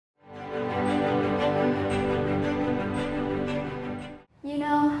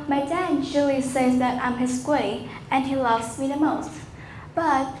usually says that I'm his squiddy and he loves me the most.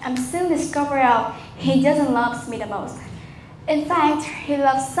 But I'm soon discovered out he doesn't love me the most. In fact, he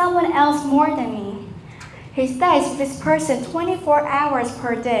loves someone else more than me. He stays with this person 24 hours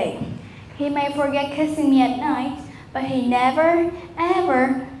per day. He may forget kissing me at night, but he never,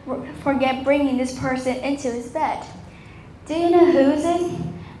 ever forget bringing this person into his bed. Do you know who's it?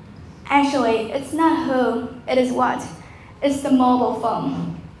 Actually, it's not who, it is what. It's the mobile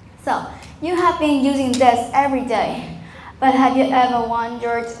phone. So, you have been using this every day. But have you ever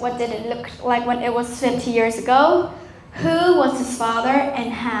wondered what did it look like when it was 50 years ago? Who was his father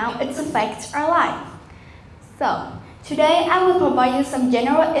and how it affects our life? So, today I will provide you some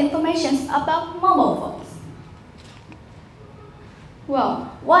general information about mobile phones.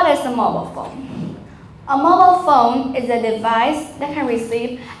 Well, what is a mobile phone? A mobile phone is a device that can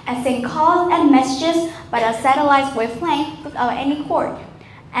receive and send calls and messages by the satellite wavelength without any cord,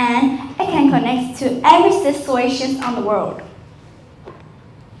 and it can connect to every situation on the world.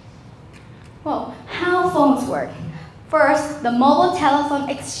 Well, how phones work? First, the mobile telephone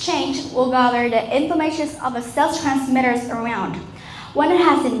exchange will gather the information of the cell transmitters around. When it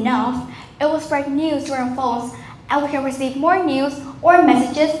has enough, it will spread news to our phones, and we can receive more news or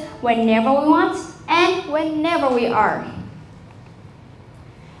messages whenever we want and whenever we are.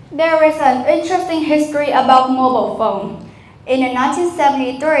 There is an interesting history about mobile phone. In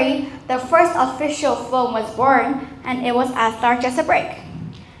 1973, the first official phone was born, and it was after just a break.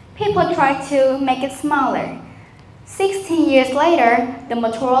 People tried to make it smaller. 16 years later, the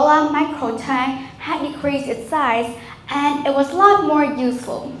Motorola Microtech had decreased its size, and it was a lot more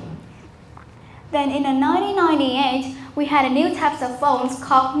useful. Then in 1998, we had a new type of phones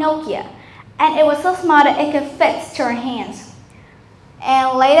called Nokia, and it was so small that it could fit to our hands.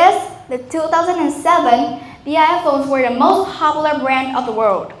 And latest, the 2007, the iPhones were the most popular brand of the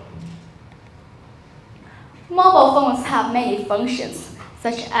world. Mobile phones have many functions,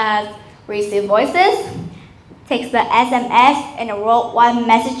 such as receive voices, text the SMS and the worldwide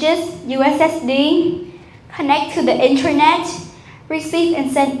messages, USSD, connect to the internet, receive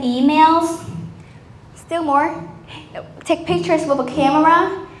and send emails. Still more, take pictures with a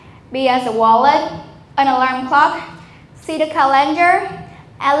camera, be as a wallet, an alarm clock, see the calendar,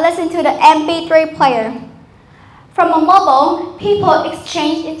 and listen to the MP3 player. From a mobile, people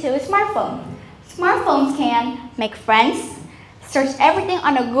exchange into a smartphone. Smartphones can make friends, search everything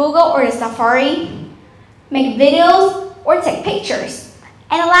on the Google or the Safari, make videos, or take pictures.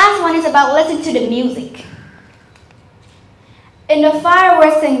 And the last one is about listening to the music. In the 5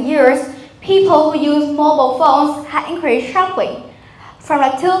 recent years, people who use mobile phones have increased sharply. From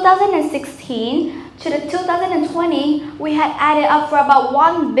 2016 to 2020, we had added up for about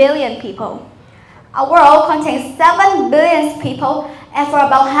 1 billion people. Our world contains 7 billion people, and for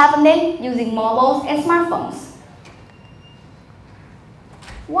about half of them using mobiles and smartphones.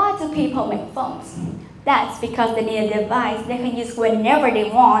 Why do people make phones? That's because they need a device they can use whenever they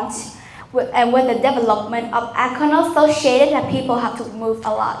want, and with the development of economy associated that people have to move a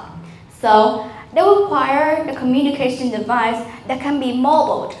lot. So, they require the communication device that can be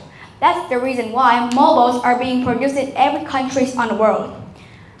mobile. That's the reason why mobiles are being produced in every country on the world.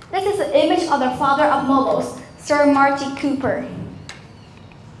 This is an image of the father of mobiles, Sir Marty Cooper.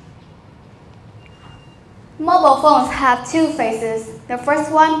 Mobile phones have two phases. The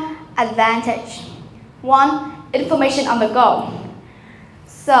first one, advantage. One, information on the go.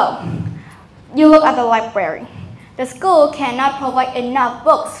 So, you look at the library. The school cannot provide enough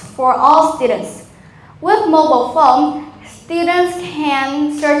books for all students. With mobile phone, students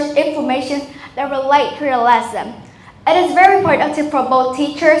can search information that relate to the lesson. It is very productive for both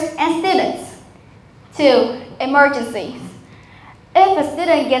teachers and students. 2. Emergencies. If a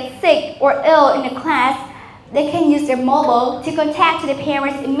student gets sick or ill in the class, they can use their mobile to contact the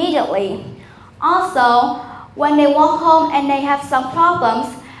parents immediately. Also, when they walk home and they have some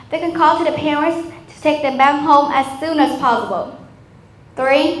problems, they can call to the parents to take them back home as soon as possible.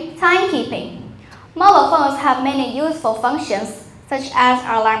 3. Timekeeping. Mobile phones have many useful functions, such as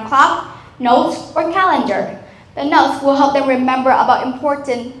alarm clock, notes, or calendar. The notes will help them remember about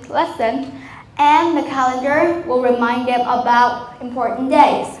important lessons, and the calendar will remind them about important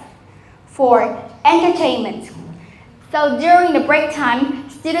days. 4. Entertainment. So during the break time,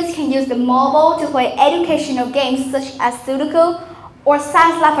 students can use the mobile to play educational games such as Sudoku or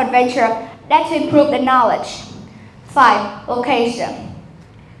Science Lab Adventure that to improve the knowledge. 5. Location.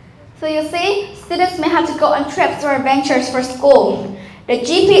 So you see, students may have to go on trips or adventures for school. The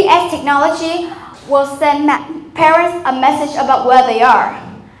GPS technology will send parents a message about where they are.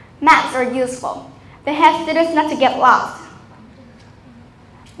 Maps are useful. They help students not to get lost.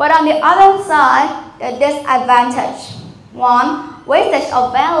 But on the other side, the disadvantage. 1. Wastage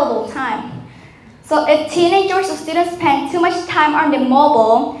of valuable time. So if teenagers or students spend too much time on their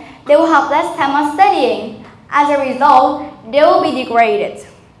mobile, they will have less time on studying. As a result, they will be degraded.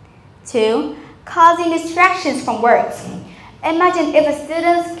 2. Causing distractions from work. Imagine if the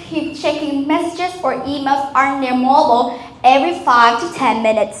students keep checking messages or emails on their mobile every 5 to 10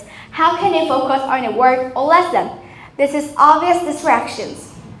 minutes. How can they focus on their work or lesson? This is obvious distractions.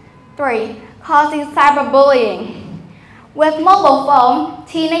 3. Causing cyberbullying. With mobile phone,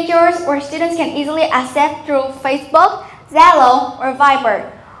 teenagers or students can easily access through Facebook, Zello, or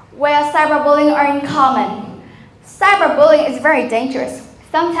Viber, where cyberbullying are in common. Cyberbullying is very dangerous.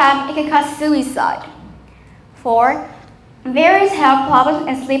 Sometimes it can cause suicide. 4. Various health problems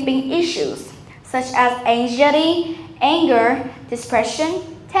and sleeping issues, such as anxiety, anger,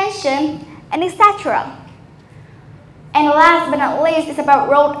 depression, tension, and etc. And last but not least is about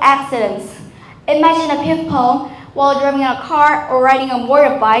road accidents. Imagine the people while driving a car or riding on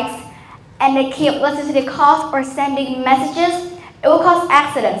motorbikes and they keep listening to the calls or sending messages, it will cause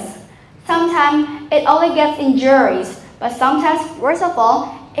accidents. Sometimes it only gets injuries, but sometimes, worst of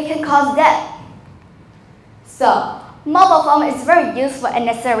all, it can cause death. So, mobile phone is very useful and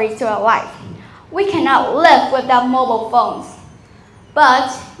necessary to our life. We cannot live without mobile phones.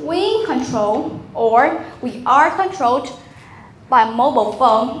 But we in control, or we are controlled by mobile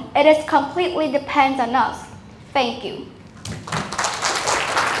phone. It is completely depends on us. Thank you.